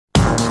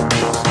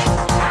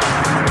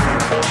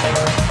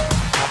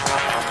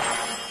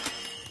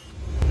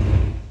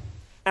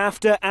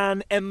After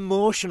an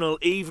emotional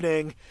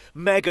evening,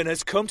 Megan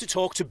has come to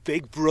talk to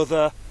Big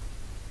Brother.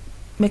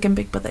 Megan,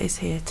 Big Brother is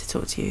here to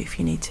talk to you if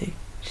you need to.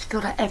 I just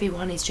feel like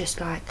everyone is just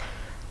like,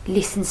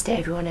 listens to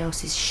everyone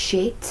else's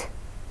shit.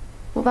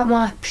 What about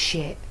my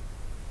shit?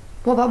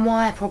 What about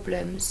my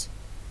problems?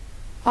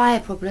 I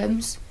have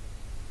problems.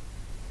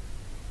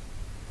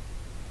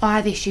 I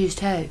have issues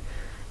too.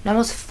 No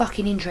one's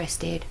fucking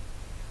interested.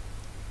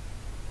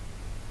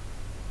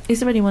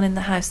 Is there anyone in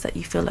the house that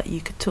you feel like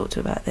you could talk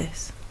to about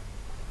this?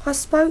 I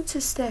spoke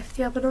to Steph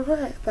the other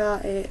night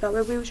about it, like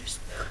when we were just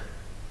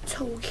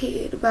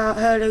talking about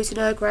her losing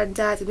her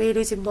granddad and me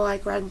losing my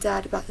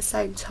granddad about the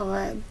same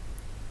time.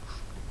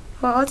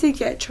 Like, I didn't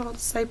get a chance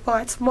to say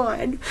bye to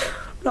mine.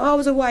 Like, I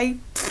was away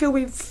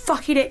filming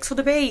fucking X on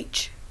the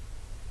beach.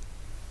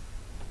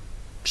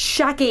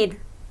 Shagging.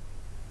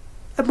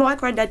 And my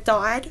granddad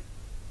died.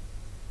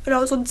 And I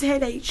was on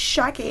telly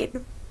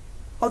shagging.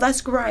 Oh,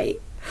 that's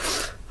great.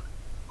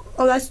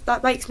 Oh,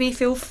 that makes me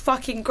feel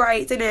fucking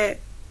great, doesn't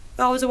it?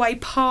 I was away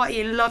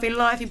partying, loving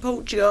life in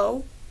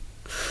Portugal.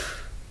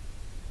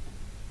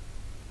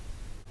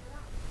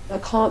 I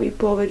can't be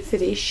bothered for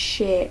this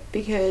shit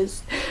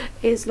because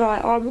it's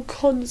like I'm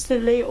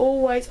constantly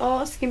always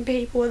asking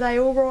people, are they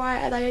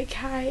alright, are they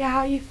okay, how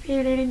are you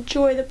feeling,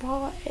 enjoy the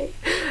party,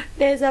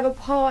 let's have a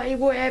party,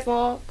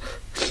 whatever.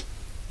 But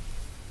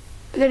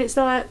then it's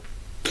like,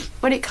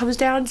 when it comes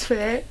down to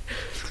it,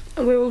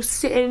 and we're all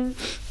sitting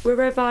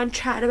wherever and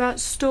chatting about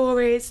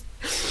stories,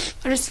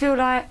 I just feel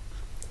like,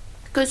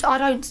 because I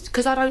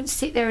don't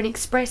sit there and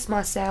express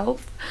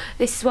myself,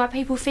 this is why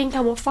people think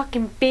I'm a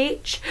fucking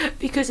bitch,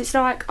 because it's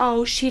like,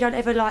 oh, she don't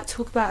ever like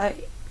talk about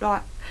it,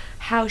 like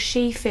how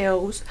she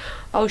feels,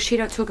 oh, she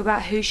don't talk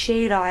about who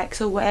she likes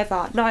or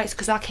whatever. No, it's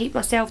because I keep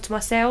myself to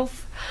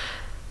myself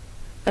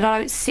and I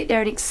don't sit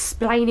there and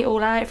explain it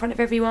all out in front of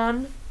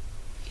everyone.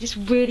 It just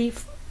really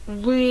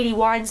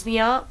winds me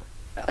up.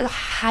 I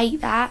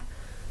hate that.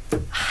 I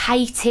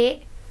hate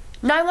it.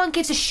 No one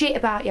gives a shit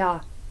about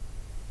ya.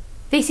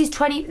 This is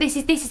fucking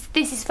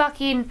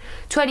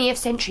 20th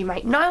century,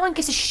 mate. No one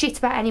gives a shit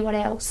about anyone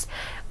else.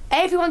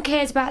 Everyone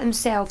cares about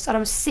themselves, and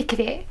I'm sick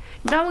of it.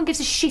 No one gives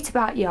a shit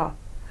about ya.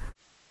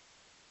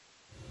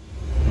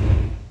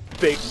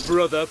 Big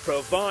Brother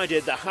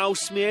provided the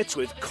housemates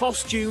with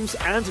costumes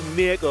and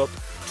makeup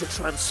to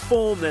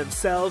transform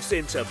themselves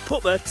into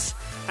puppets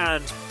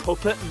and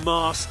puppet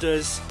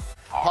masters.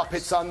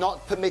 Puppets are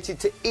not permitted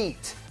to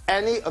eat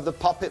any of the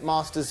puppet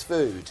master's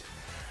food.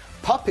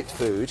 Puppet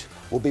food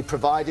will be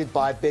provided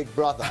by Big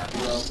Brother.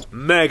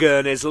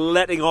 Megan is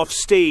letting off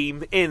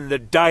steam in the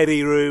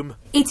diary room.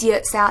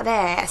 Idiots out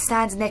there are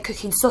standing there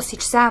cooking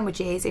sausage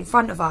sandwiches in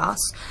front of us.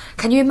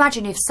 Can you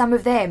imagine if some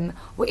of them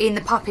were in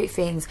the puppet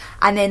things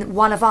and then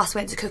one of us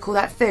went to cook all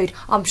that food?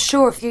 I'm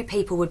sure a few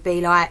people would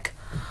be like,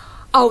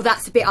 oh,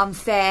 that's a bit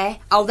unfair.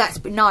 Oh, that's a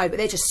bit... No, but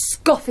they're just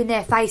scoffing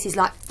their faces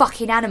like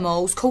fucking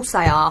animals. Of course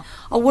they are.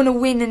 I want to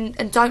win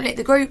and don't let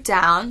the group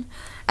down.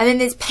 And then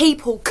there's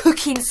people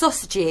cooking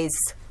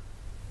sausages.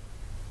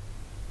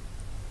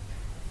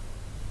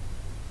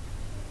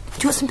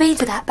 Do you want some beans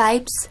with that,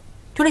 babes?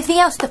 Do you want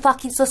anything else with the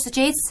fucking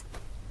sausages?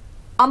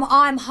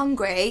 I'm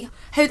hungry.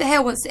 Who the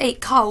hell wants to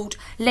eat cold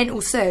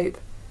lentil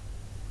soup?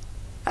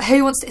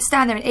 Who wants to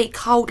stand there and eat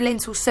cold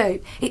lentil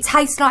soup? It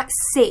tastes like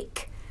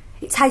sick.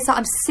 It tastes like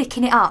I'm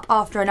sicking it up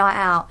after a night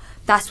out.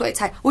 That's what it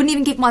tastes. Wouldn't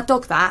even give my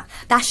dog that.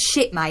 That's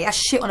shit, mate. That's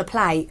shit on a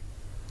plate.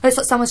 Looks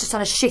like someone's just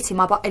done a shit in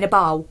a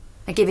bowl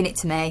and giving it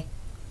to me.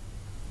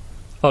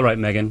 All right,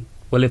 Megan.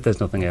 Well, if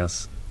there's nothing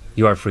else,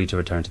 you are free to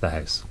return to the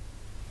house.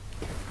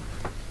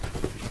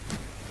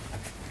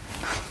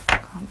 I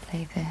can't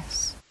believe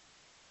this.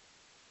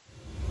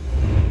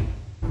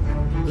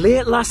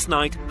 Late last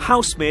night,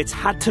 housemates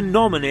had to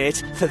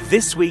nominate for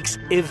this week's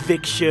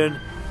eviction.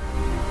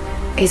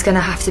 It's going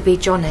to have to be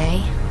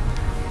Johnny,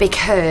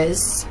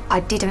 because I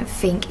didn't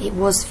think it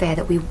was fair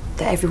that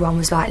everyone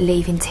was like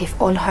leaving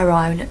Tiff on her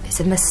own.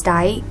 It's a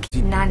mistake.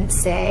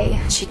 Nancy,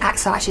 she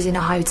acts like she's in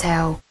a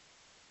hotel.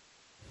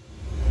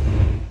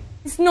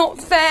 It's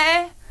not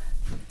fair.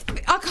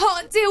 I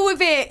can't deal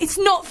with it. It's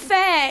not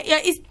fair.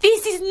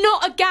 This is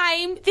not a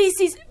game. This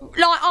is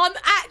like, I'm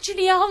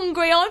actually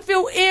hungry. I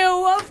feel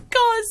ill. I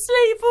can't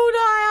sleep all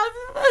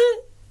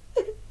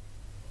night.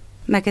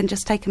 Megan,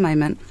 just take a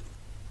moment.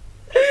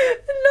 No,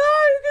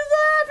 because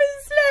I haven't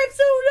slept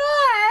all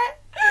night.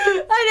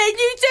 And then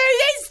you do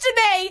this to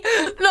me.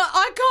 Look,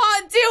 I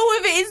can't deal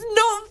with it. It's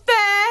not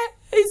fair.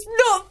 It's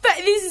not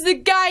fair. This is a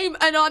game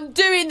and I'm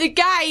doing the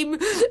game.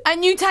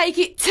 And you take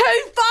it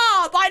too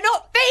far by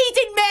not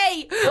feeding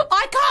me.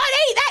 I can't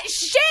eat that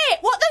shit.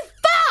 What the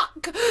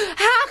fuck?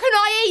 How can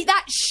I eat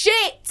that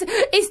shit?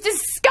 It's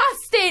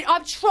disgusting.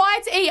 I've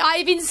tried to eat. I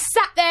even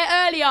sat there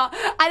earlier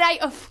and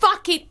ate a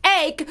fucking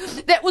egg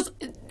that was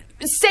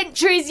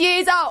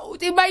years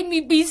old. It made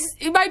me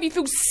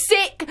feel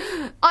sick,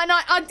 and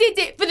I did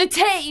it for the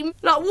team.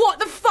 Like, what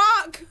the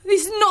fuck?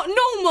 This is not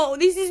normal.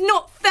 This is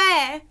not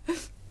fair.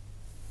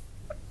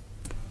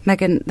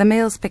 Megan, the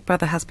meals Big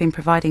Brother has been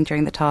providing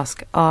during the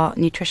task are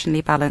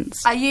nutritionally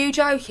balanced. Are you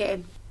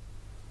joking?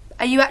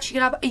 Are you actually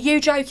gonna? Are you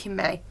joking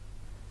me?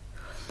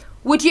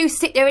 Would you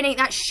sit there and eat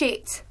that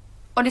shit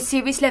on a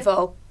serious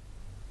level?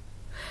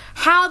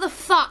 How the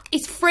fuck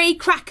is 3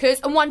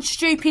 crackers and 1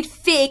 stupid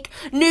fig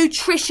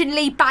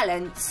nutritionally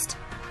balanced?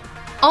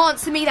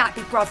 Answer me that,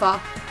 big brother.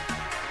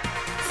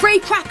 3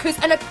 crackers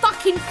and a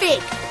fucking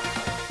fig.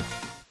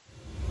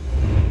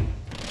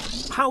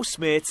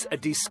 Housemates are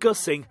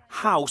discussing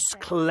house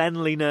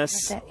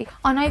cleanliness.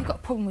 I know you've got a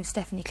problem with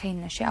Stephanie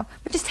cleaning her shit up,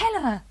 but just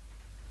tell her.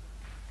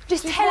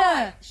 Just tell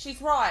her.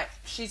 She's right.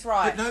 She's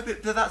right. But no,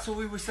 but that's all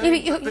we were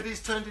saying. Yeah, but it's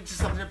turned into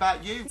something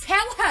about you.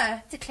 Tell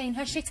her to clean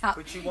her shit up.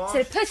 But she won't.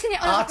 So putting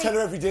it on. I'll tell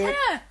her every day. Tell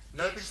her.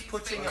 Nobody's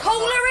putting it Call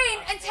on. her in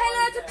and tell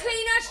her to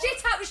clean her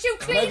shit up, and she'll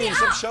clean Maybe it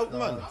some up.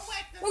 Sheltman.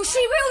 Well,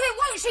 she will then,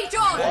 won't she,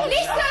 John? Listen,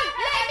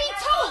 let me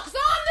talk, because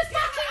I'm the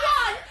fucking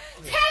one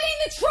telling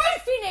the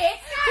truth in it,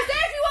 because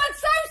everyone's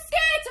so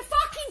scared to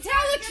fucking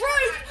tell the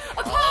truth,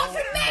 apart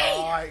from me.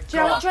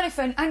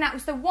 Jonathan, and that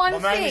was the one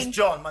thing. My name is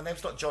John. My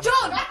name's not Jonathan.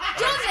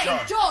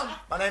 John.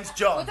 My name's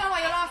John. Well, don't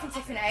worry, you're laughing,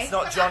 Tiffany. It's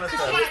not Jonathan.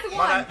 He's the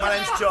one. My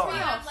name's John.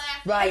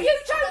 Are you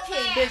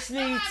joking? This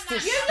needs to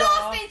You stop.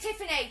 laughed then,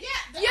 Tiffany.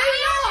 You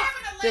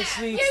laughed. This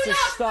needs You to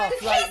laughed, stop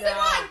because right he's the now.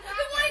 one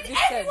that wanted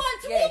Listen, everyone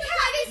to yeah, walk out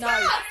of this no,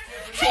 house.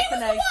 He was the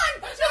Tiffany, one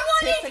that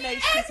wanted Tiffany,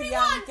 she's a everyone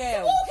young to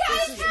girl. walk out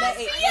This of is this let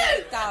house it- for let you.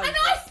 it go. And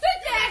I stood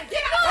there.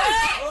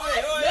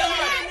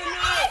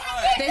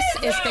 This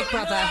is Big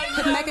Brother.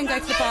 Could Megan go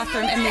to the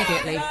bathroom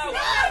immediately?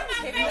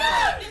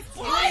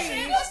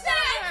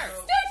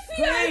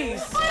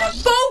 Please.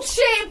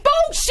 Bullshit!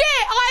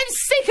 I'm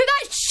sick of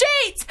that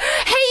shit!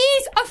 He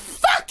is a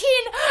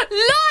fucking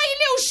lying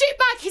little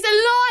shitbag. He's a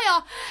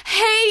liar.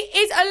 He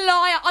is a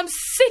liar. I'm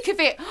sick of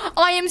it.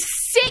 I am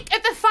sick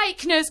of the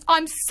fakeness.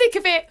 I'm sick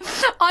of it.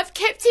 I've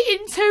kept it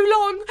in too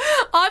long.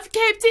 I've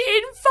kept it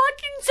in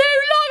fucking too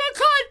long. I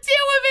can't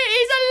deal with it.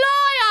 He's a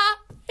liar.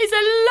 He's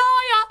a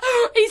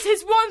liar. He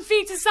says one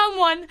thing to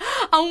someone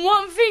and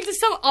one thing to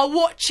someone. I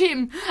watch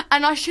him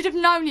and I should have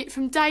known it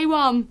from day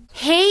one.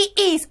 He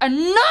is a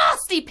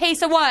nasty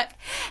piece of work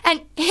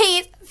and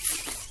he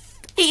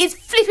is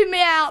flipping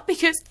me out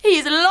because he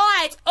has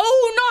lied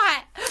all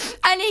night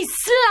and he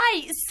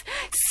slates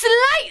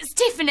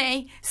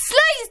Tiffany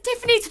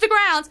to the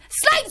ground,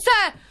 slates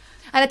her.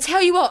 And I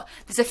tell you what,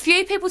 there's a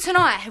few people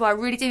tonight who I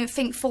really didn't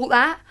think thought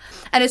that,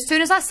 and as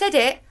soon as I said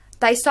it,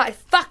 they started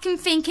fucking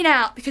thinking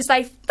out because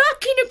they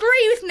fucking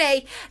agree with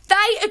me.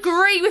 They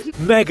agree with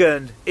me.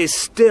 Megan is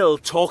still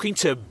talking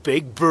to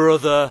Big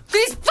Brother.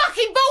 This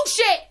fucking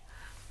bullshit!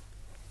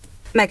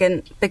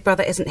 Megan, Big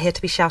Brother isn't here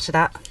to be shouted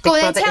at. Big Go on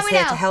then, Brother tell is me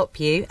here now. to help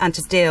you and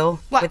to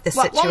deal with the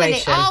 1 minute.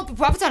 situation. Oh, Big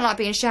Brother don't like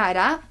being shouted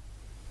at.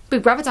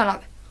 Big Brother don't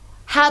like...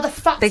 How the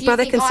fuck Big do you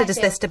Brother think I considers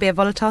feel? this to be a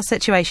volatile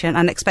situation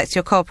and expects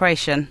your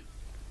cooperation.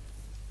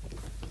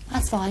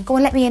 That's fine. Go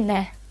on, let me in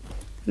there.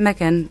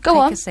 Megan, Go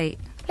take on. a seat.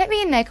 Let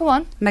me in there, go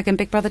on. Megan,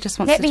 Big Brother just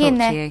wants Let to me talk in to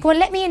there. you. Go on,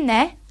 let me in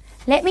there.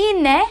 Let me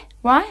in there,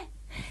 right?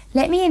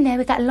 Let me in there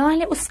with that lying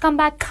little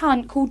scumbag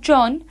cunt called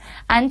John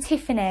and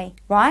Tiffany,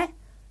 right?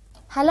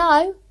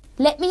 Hello?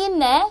 Let me in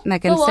there.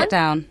 Megan, Go sit on.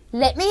 down.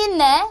 Let me in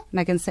there.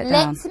 Megan, sit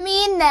down. Let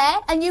me in there,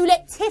 and you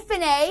let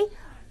Tiffany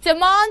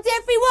demand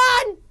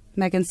everyone.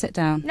 Megan, sit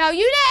down. No,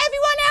 you let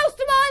everyone else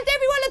demand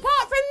everyone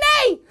apart from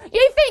me.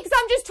 You think 'cause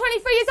I'm just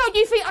 23 years old,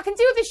 you think I can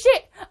deal with this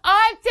shit.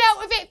 I've dealt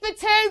with it for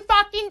 2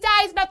 fucking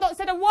days and I've not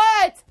said a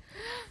word.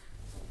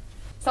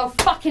 So I'll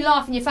fucking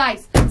laugh in your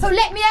face. So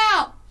let me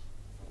out.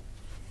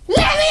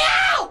 Let me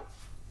out!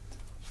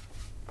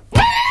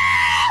 Let me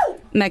out!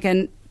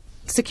 Megan,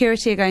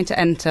 security are going to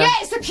enter.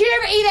 Get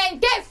security then.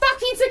 Get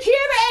fucking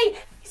security.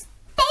 It's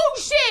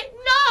bullshit.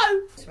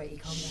 No.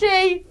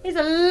 She is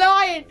a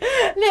lying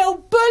little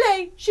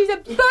bully. She's a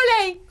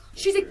bully.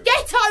 She's a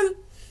ghetto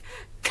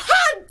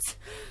cunt.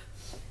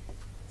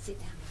 Sit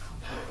down,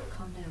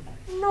 calm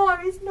down. No,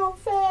 it's not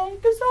fair.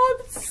 Because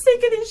I'm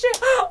sick of this shit.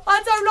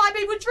 I don't like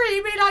people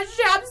treating me like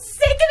shit. I'm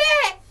sick of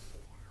it.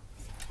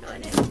 No,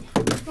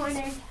 they're putting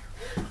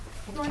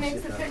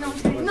it on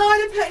telly. No,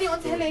 they're putting it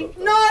on telly.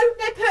 No,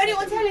 they're putting it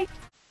on telly.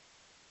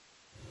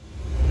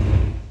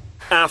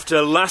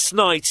 After last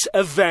night's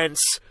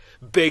events,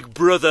 Big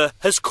Brother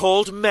has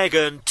called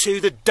Megan to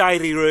the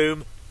diary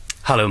room.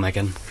 Hello,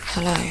 Megan.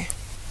 Hello.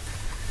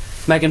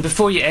 Megan,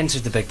 before you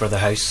entered the Big Brother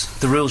house,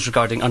 the rules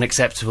regarding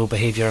unacceptable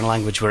behaviour and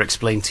language were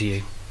explained to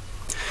you.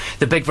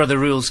 The Big Brother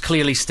rules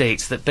clearly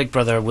state that Big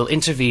Brother will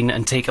intervene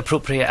and take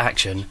appropriate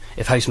action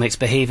if housemates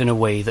behave in a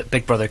way that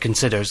Big Brother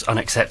considers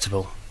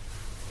unacceptable.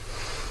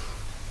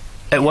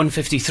 At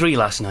 1:53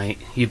 last night,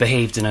 you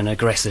behaved in an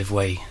aggressive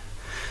way.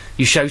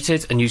 You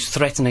shouted and used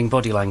threatening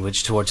body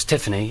language towards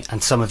Tiffany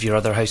and some of your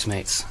other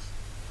housemates.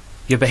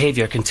 Your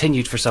behaviour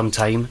continued for some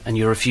time and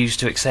you refused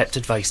to accept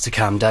advice to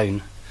calm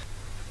down.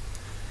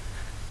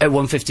 At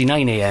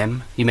 1:59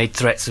 AM, you made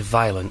threats of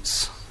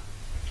violence.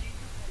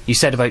 You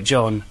said about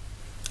John,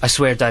 "I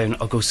swear down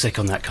I'll go sick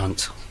on that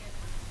cunt."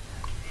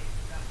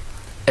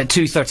 At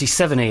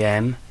 2:37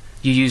 AM,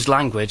 you used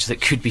language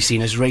that could be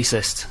seen as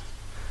racist.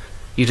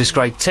 You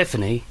described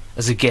Tiffany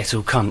as a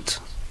ghetto cunt.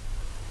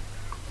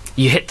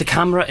 You hit the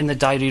camera in the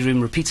diary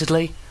room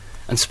repeatedly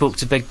and spoke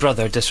to Big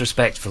Brother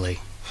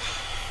disrespectfully.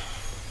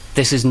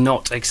 This is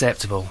not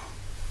acceptable.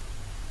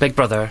 Big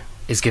Brother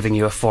is giving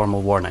you a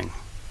formal warning.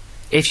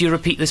 If you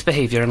repeat this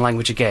behaviour and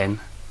language again,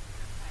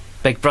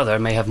 Big Brother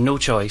may have no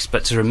choice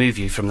but to remove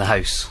you from the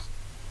house.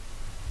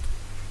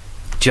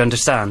 Do you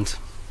understand?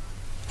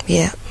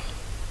 Yeah.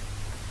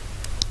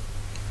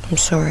 I'm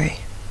sorry.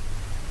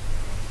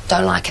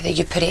 Don't like it that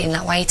you put it in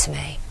that way to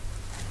me.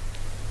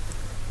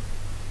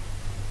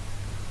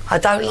 I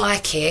don't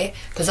like it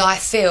because I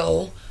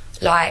feel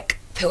like,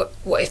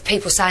 what if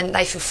people saying that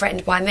they feel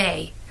threatened by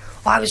me?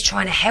 I was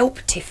trying to help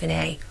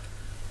Tiffany.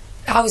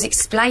 I was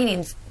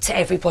explaining to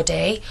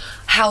everybody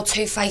how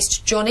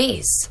two-faced John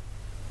is.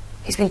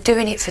 He's been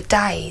doing it for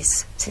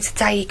days, since the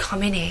day he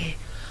come in here.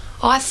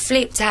 I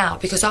flipped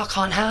out because I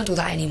can't handle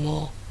that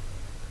anymore.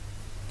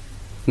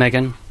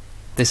 Megan,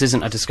 this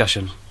isn't a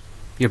discussion.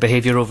 Your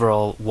behaviour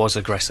overall was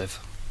aggressive,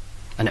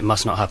 and it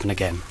must not happen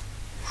again.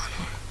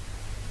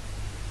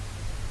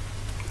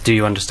 Do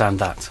you understand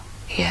that?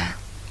 Yeah.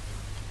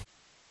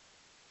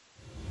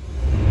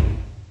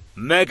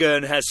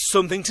 Megan has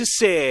something to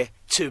say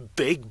to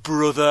Big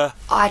Brother.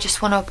 I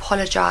just want to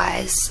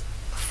apologise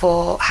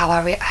for how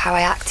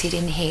I acted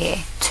in here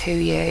to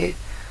you,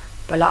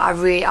 but like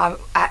I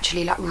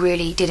actually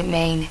really didn't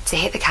mean to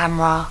hit the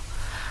camera,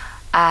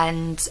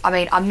 and I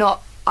mean I'm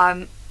not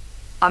going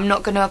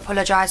to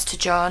apologise to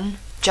John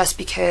just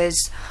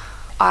because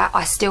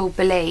I still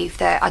believe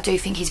that I do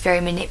think he's very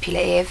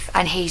manipulative,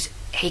 and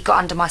he got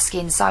under my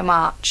skin so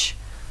much.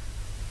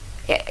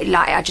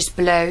 I just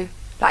blew.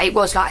 Like, it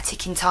was like a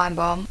ticking time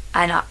bomb,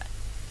 and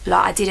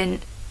I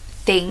didn't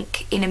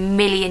think in a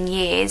million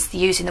years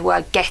using the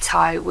word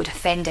ghetto would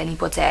offend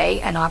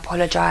anybody, and I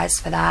apologise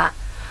for that.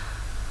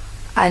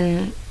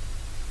 And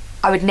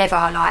I would never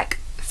like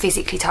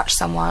physically touch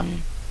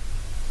someone,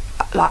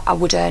 like I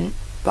wouldn't,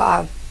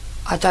 but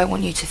I don't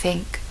want you to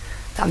think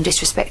that I'm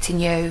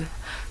disrespecting you,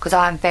 because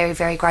I am very,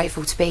 very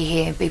grateful to be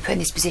here and be put in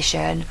this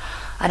position,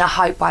 and I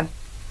hope by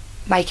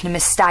making a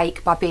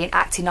mistake, by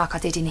acting like I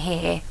did in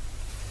here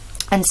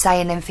and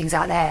saying them things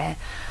out there,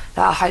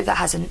 that I hope that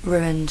hasn't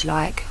ruined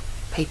like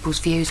people's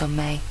views on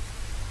me.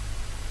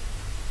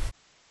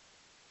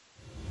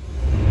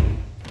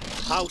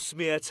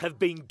 Housemates have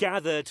been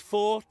gathered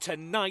for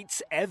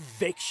tonight's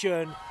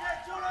eviction.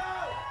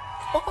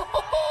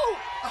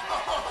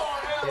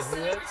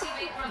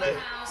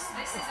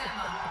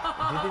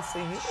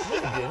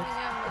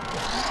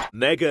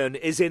 Megan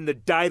is in the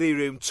diary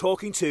room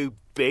talking to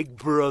Big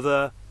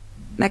Brother.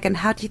 Megan,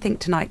 how do you think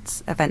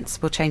tonight's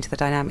events will change the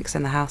dynamics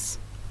in the house?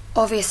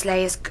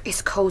 Obviously,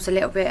 it's caused a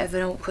little bit of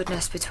an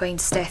awkwardness between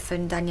Steph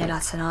and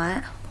Daniela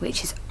tonight,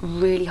 which is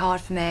really hard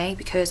for me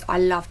because I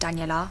love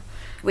Daniela.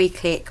 We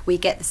click, we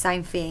get the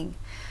same thing.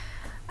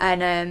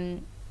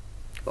 And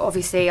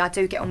obviously, I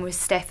do get on with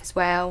Steph as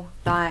well.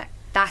 Like,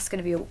 that's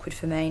going to be awkward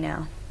for me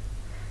now.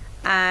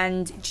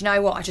 And do you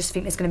know what? I just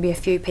think there's going to be a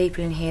few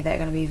people in here that are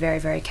going to be very,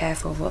 very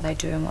careful of what they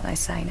do and what they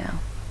say now.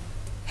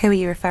 Who are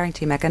you referring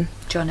to, Megan?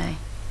 Johnny.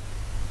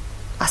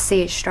 I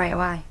see it straight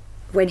away.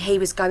 When he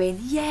was going,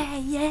 yeah,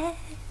 I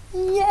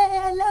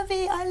love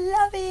it,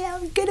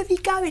 I'm gonna be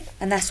going.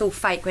 And that's all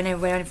fake. When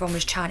everyone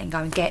was chanting,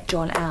 going, get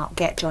John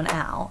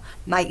out.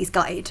 Mate, he's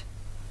gutted.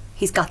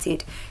 He's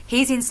gutted.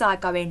 He's inside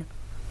going,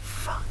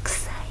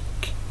 fuck's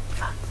sake.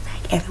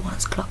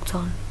 Everyone's clocked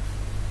on.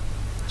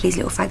 His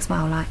little fake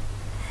smile like.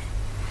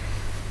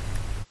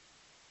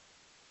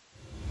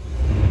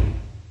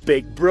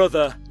 Big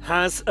Brother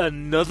has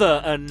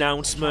another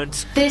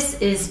announcement.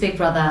 This is Big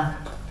Brother.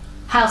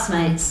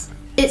 Housemates,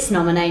 it's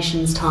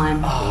nominations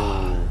time.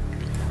 Oh.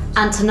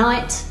 And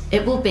tonight,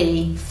 it will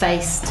be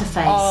face to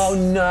face. Oh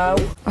no.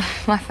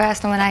 My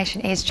first nomination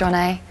is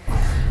Johnny.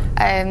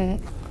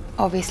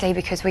 Obviously,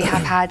 because we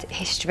have had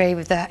history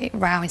with the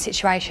rowing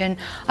situation,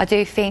 I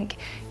do think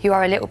you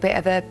are a little bit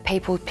of a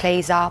people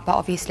pleaser, but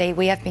obviously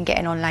we have been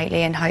getting on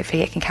lately and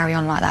hopefully it can carry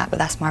on like that, but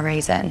that's my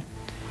reason.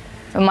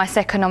 And my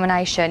second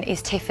nomination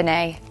is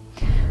Tiffany,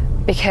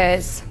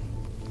 because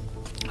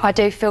I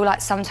do feel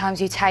like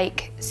sometimes you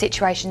take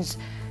situations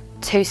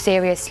too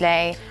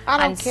seriously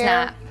and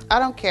snap. I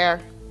don't care.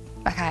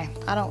 Okay.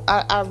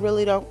 I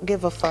really don't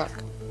give a fuck.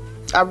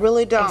 I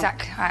really don't.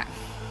 Exactly. Right.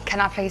 Can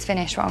I please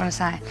finish what I'm going to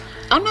say?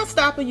 I'm not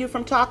stopping you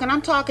from talking.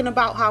 I'm talking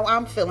about how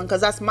I'm feeling,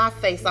 because that's my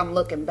face I'm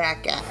looking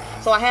back at.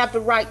 So I have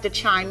the right to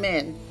chime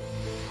in.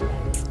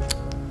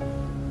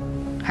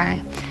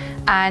 Okay.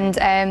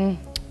 And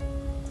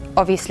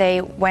obviously,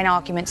 when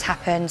arguments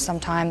happen,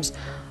 sometimes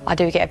I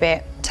do get a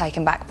bit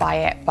taken back by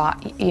it,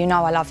 but you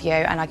know I love you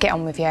and I get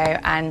on with you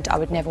and I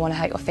would never want to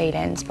hurt your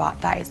feelings, but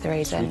that is the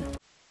reason.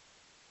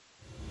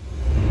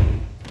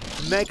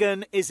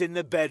 Megan is in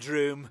the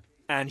bedroom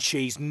and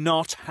she's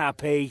not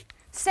happy.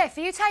 Steph,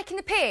 are you taking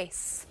the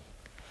piss?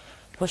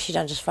 What's she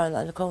done, just thrown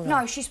that in the corner?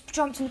 No, she's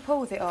jumped in the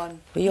pool with it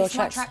on. But your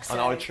tracksuit. I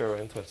know I threw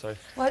it into it, sorry.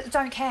 Well, I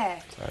don't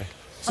care. Sorry.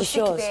 I'm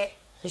sick of it.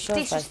 It's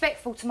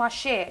disrespectful to my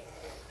shit.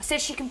 I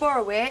said she can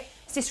borrow it.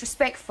 It's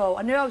disrespectful.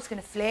 I knew I was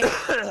going to flip.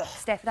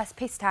 Steph, that's a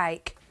piss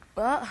take.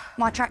 What?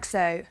 My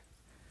tracksuit.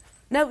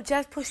 No,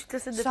 Jez pushed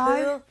us in the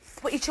pool.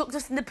 But he chucked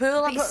us in the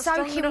pool. I'm not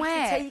strong enough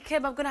to take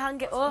him. I'm going to hang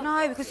it up.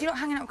 No, because you're not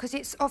hanging it up because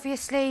it's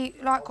obviously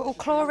like got all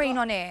chlorine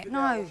on it.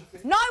 No.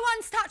 No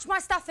one's touched my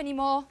stuff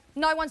anymore.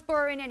 No one's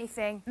borrowing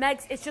anything.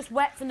 Megs, it's just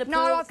wet from the pool.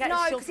 No,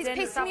 because it's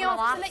pissing me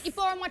off to let you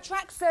borrow my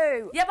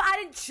tracksuit. Yeah, but I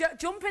didn't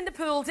jump in the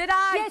pool, did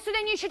I? Yeah, so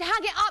then you should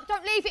hang it up.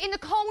 Don't leave it in the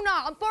corner.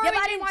 I'm borrowing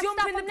my stuff.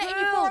 I'm letting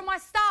you borrow my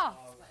stuff.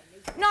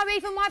 No,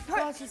 even my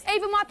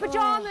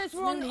pyjamas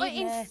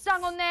were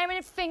sung on there and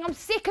everything. I'm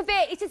sick of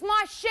it. This is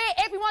my shit.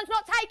 Everyone's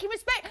not taking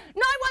respect.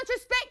 No one's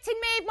respecting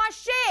me of my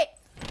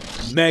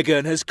shit.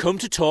 Megan has come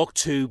to talk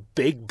to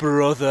Big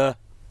Brother.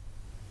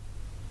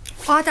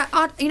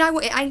 You know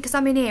what? It ain't because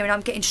I'm in here and I'm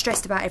getting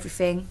stressed about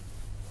everything.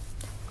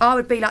 I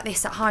would be like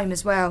this at home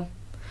as well.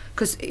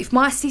 Because if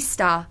my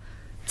sister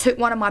took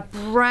one of my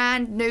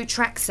brand new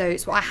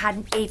tracksuits, what I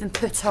hadn't even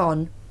put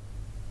on,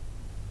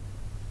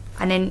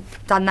 and then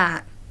done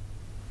that,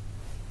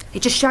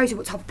 it just shows you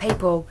what type of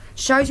people,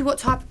 shows you what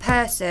type of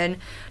person.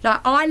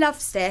 Like, I love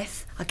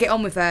Steph, I get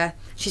on with her,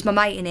 she's my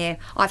mate in here.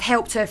 I've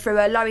helped her through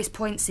her lowest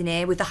points in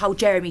here with the whole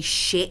Jeremy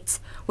shit,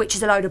 which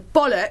is a load of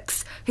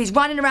bollocks, who's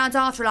running around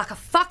after her like a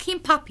fucking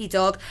puppy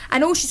dog,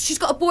 and she's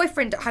got a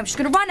boyfriend at home. She's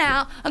going to run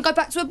out and go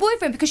back to her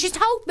boyfriend because she's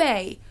told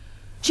me.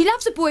 She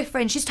loves a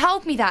boyfriend, she's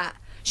told me that.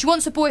 She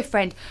wants a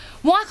boyfriend.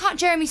 Why can't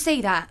Jeremy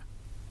see that?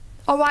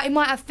 All right, he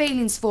might have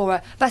feelings for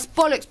her. That's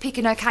bollocks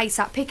picking her case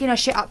up, picking her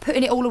shit up,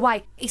 putting it all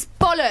away. It's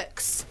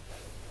bollocks.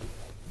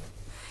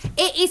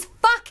 It is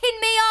fucking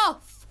me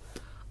off.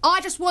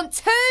 I just want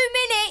 2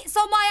 minutes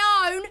on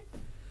my own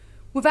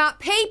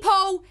without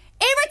people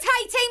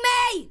irritating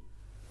me.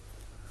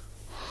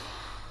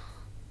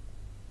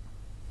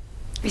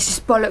 It's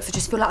just bollocks. I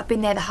just feel like I've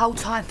been there the whole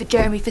time for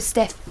Jeremy, for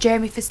Steph,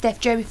 Jeremy, for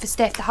Steph, Jeremy, for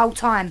Steph, the whole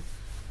time.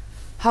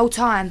 Whole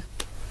time.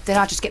 Then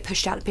I just get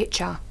pushed out of the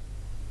picture.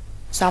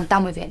 So I'm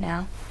done with it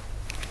now.